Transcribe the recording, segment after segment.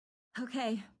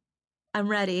Okay, I'm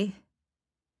ready.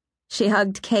 She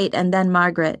hugged Kate and then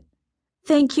Margaret.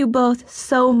 Thank you both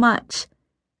so much.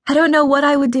 I don't know what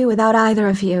I would do without either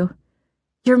of you.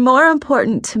 You're more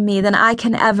important to me than I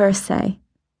can ever say.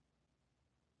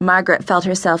 Margaret felt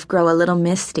herself grow a little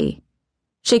misty.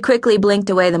 She quickly blinked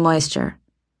away the moisture.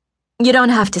 You don't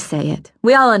have to say it.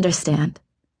 We all understand.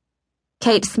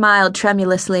 Kate smiled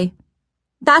tremulously.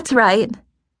 That's right.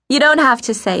 You don't have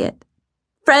to say it.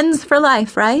 Friends for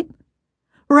life, right?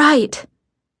 Right.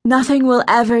 Nothing will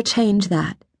ever change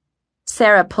that.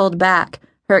 Sarah pulled back,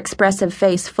 her expressive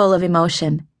face full of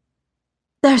emotion.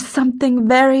 There's something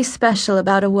very special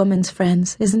about a woman's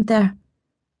friends, isn't there?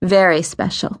 Very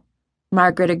special,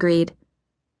 Margaret agreed.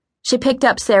 She picked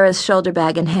up Sarah's shoulder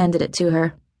bag and handed it to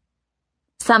her.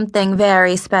 Something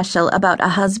very special about a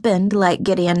husband like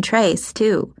Gideon Trace,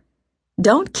 too.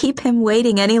 Don't keep him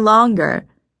waiting any longer.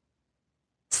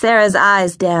 Sarah's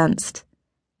eyes danced.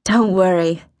 Don't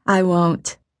worry, I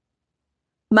won't.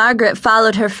 Margaret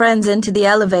followed her friends into the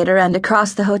elevator and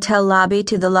across the hotel lobby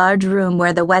to the large room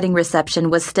where the wedding reception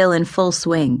was still in full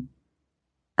swing.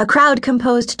 A crowd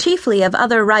composed chiefly of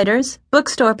other writers,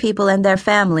 bookstore people, and their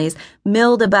families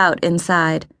milled about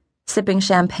inside, sipping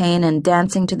champagne and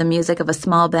dancing to the music of a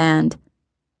small band.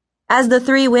 As the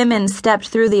three women stepped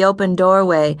through the open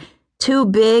doorway, two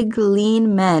big,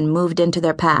 lean men moved into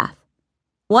their path.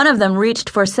 One of them reached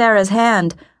for Sarah's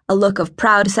hand, a look of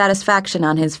proud satisfaction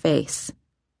on his face.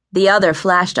 The other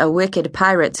flashed a wicked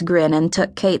pirate's grin and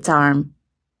took Kate's arm.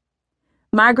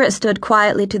 Margaret stood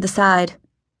quietly to the side,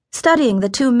 studying the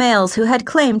two males who had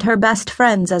claimed her best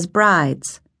friends as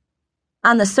brides.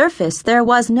 On the surface, there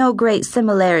was no great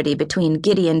similarity between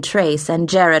Gideon Trace and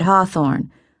Jared Hawthorne,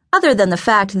 other than the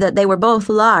fact that they were both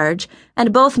large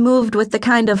and both moved with the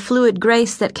kind of fluid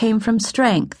grace that came from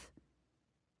strength.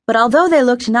 But although they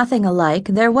looked nothing alike,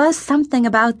 there was something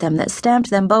about them that stamped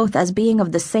them both as being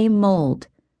of the same mold.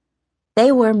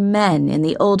 They were men in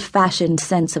the old-fashioned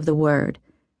sense of the word,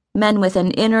 men with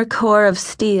an inner core of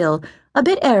steel, a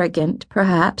bit arrogant,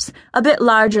 perhaps, a bit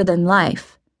larger than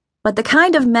life, but the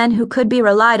kind of men who could be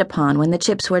relied upon when the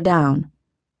chips were down.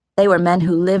 They were men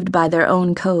who lived by their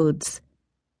own codes.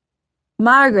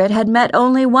 Margaret had met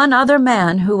only one other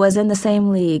man who was in the same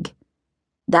league.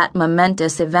 That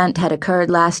momentous event had occurred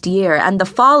last year, and the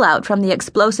fallout from the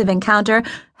explosive encounter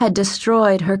had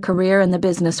destroyed her career in the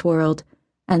business world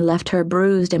and left her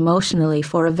bruised emotionally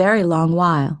for a very long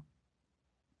while.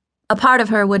 A part of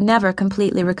her would never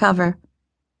completely recover.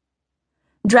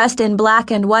 Dressed in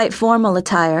black and white formal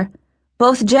attire,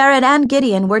 both Jared and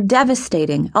Gideon were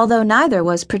devastating, although neither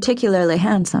was particularly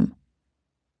handsome.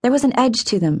 There was an edge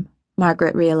to them,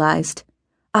 Margaret realized,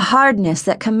 a hardness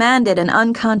that commanded an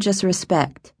unconscious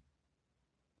respect.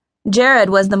 Jared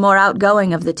was the more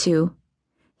outgoing of the two.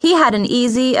 He had an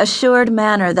easy, assured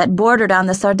manner that bordered on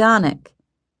the sardonic.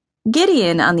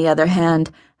 Gideon, on the other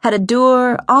hand, had a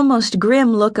dour, almost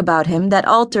grim look about him that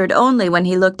altered only when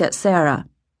he looked at Sarah.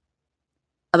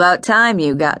 About time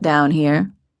you got down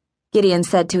here, Gideon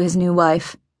said to his new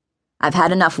wife. I've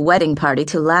had enough wedding party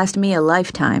to last me a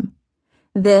lifetime.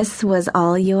 This was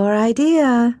all your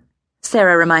idea,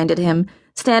 Sarah reminded him,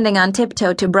 standing on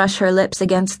tiptoe to brush her lips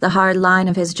against the hard line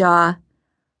of his jaw.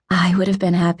 I would have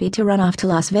been happy to run off to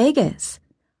Las Vegas.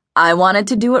 I wanted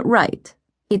to do it right,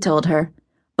 he told her.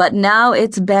 But now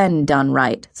it's been done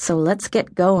right, so let's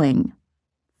get going.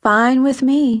 Fine with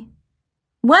me.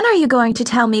 When are you going to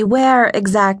tell me where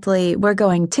exactly we're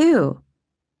going to?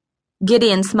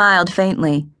 Gideon smiled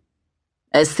faintly.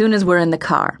 As soon as we're in the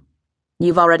car.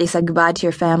 You've already said goodbye to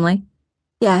your family?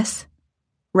 Yes.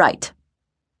 Right.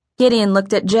 Gideon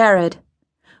looked at Jared.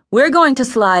 We're going to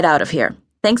slide out of here.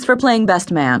 Thanks for playing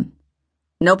best man.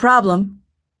 No problem.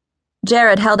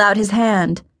 Jared held out his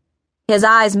hand. His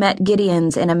eyes met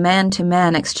Gideon's in a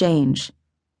man-to-man exchange.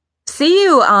 See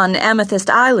you on Amethyst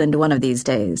Island one of these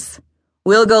days.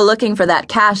 We'll go looking for that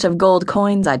cache of gold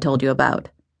coins I told you about.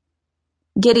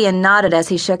 Gideon nodded as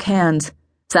he shook hands.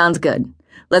 Sounds good.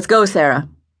 Let's go, Sarah.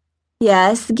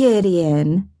 Yes,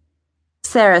 Gideon.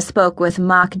 Sarah spoke with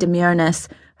mock demureness,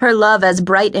 her love as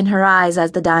bright in her eyes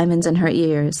as the diamonds in her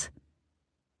ears.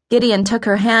 Gideon took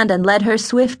her hand and led her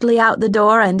swiftly out the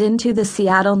door and into the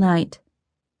Seattle night.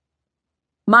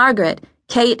 Margaret,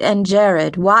 Kate, and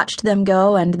Jared watched them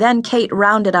go, and then Kate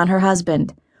rounded on her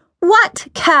husband. What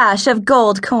cache of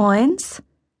gold coins?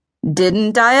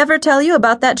 Didn't I ever tell you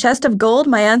about that chest of gold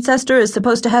my ancestor is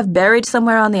supposed to have buried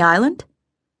somewhere on the island?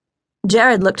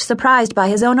 Jared looked surprised by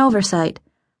his own oversight.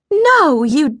 No,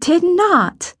 you did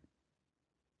not.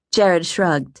 Jared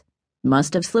shrugged.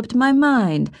 Must have slipped my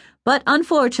mind, but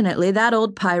unfortunately that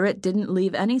old pirate didn't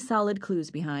leave any solid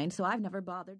clues behind, so I've never bothered.